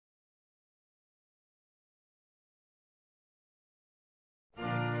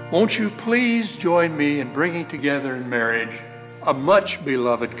won't you please join me in bringing together in marriage a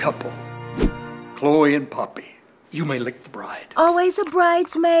much-beloved couple, Chloe and Poppy. You may lick the bride. Always a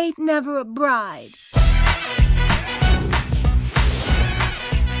bridesmaid, never a bride.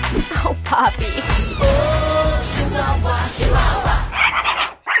 Oh, Poppy. Oh, Chihuahua, Chihuahua.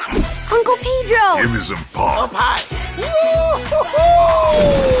 Uncle Pedro! Give me some pop. Up high.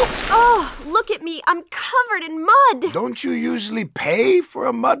 Oh, look at me. I'm covered in mud. Don't you usually pay for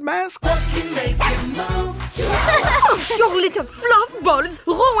a mud mask? What can make you move? Your little fluff balls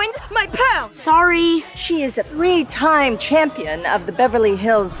ruined my purse. Sorry. She is a 3-time champion of the Beverly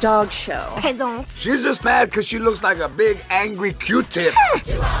Hills Dog Show. Peasants. She's just mad because she looks like a big angry Q-tip.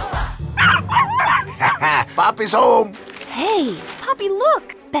 Poppy's home. Hey, Poppy,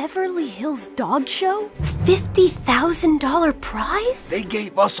 look. Beverly Hills Dog Show? $50,000 prize? They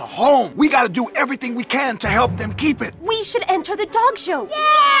gave us a home. We got to do everything we can to help them keep it. We should enter the dog show.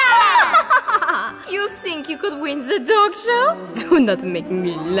 Yeah! You think you could win the dog show? Do not make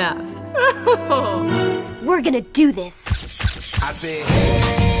me laugh. We're gonna do this. I said,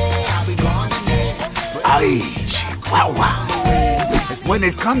 hey, I'll be gone today. Ay, Chihuahua. When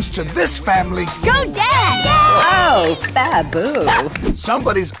it comes to this family, Go, Dad! Oh, babu.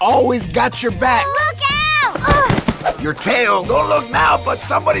 somebody's always got your back. Look out! Your tail, don't look now, but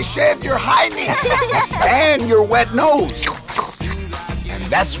somebody shaved your hiney and your wet nose. And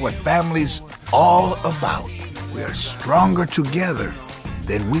that's what family's all about. We are stronger together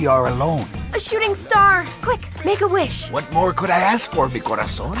than we are alone. A shooting star. Quick, make a wish. What more could I ask for, mi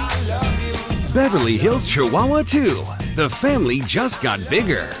corazón? Beverly Hills Chihuahua 2. The family just got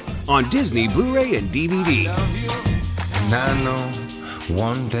bigger. On Disney Blu-ray and DVD. And I know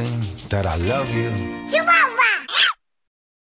one thing that I love you.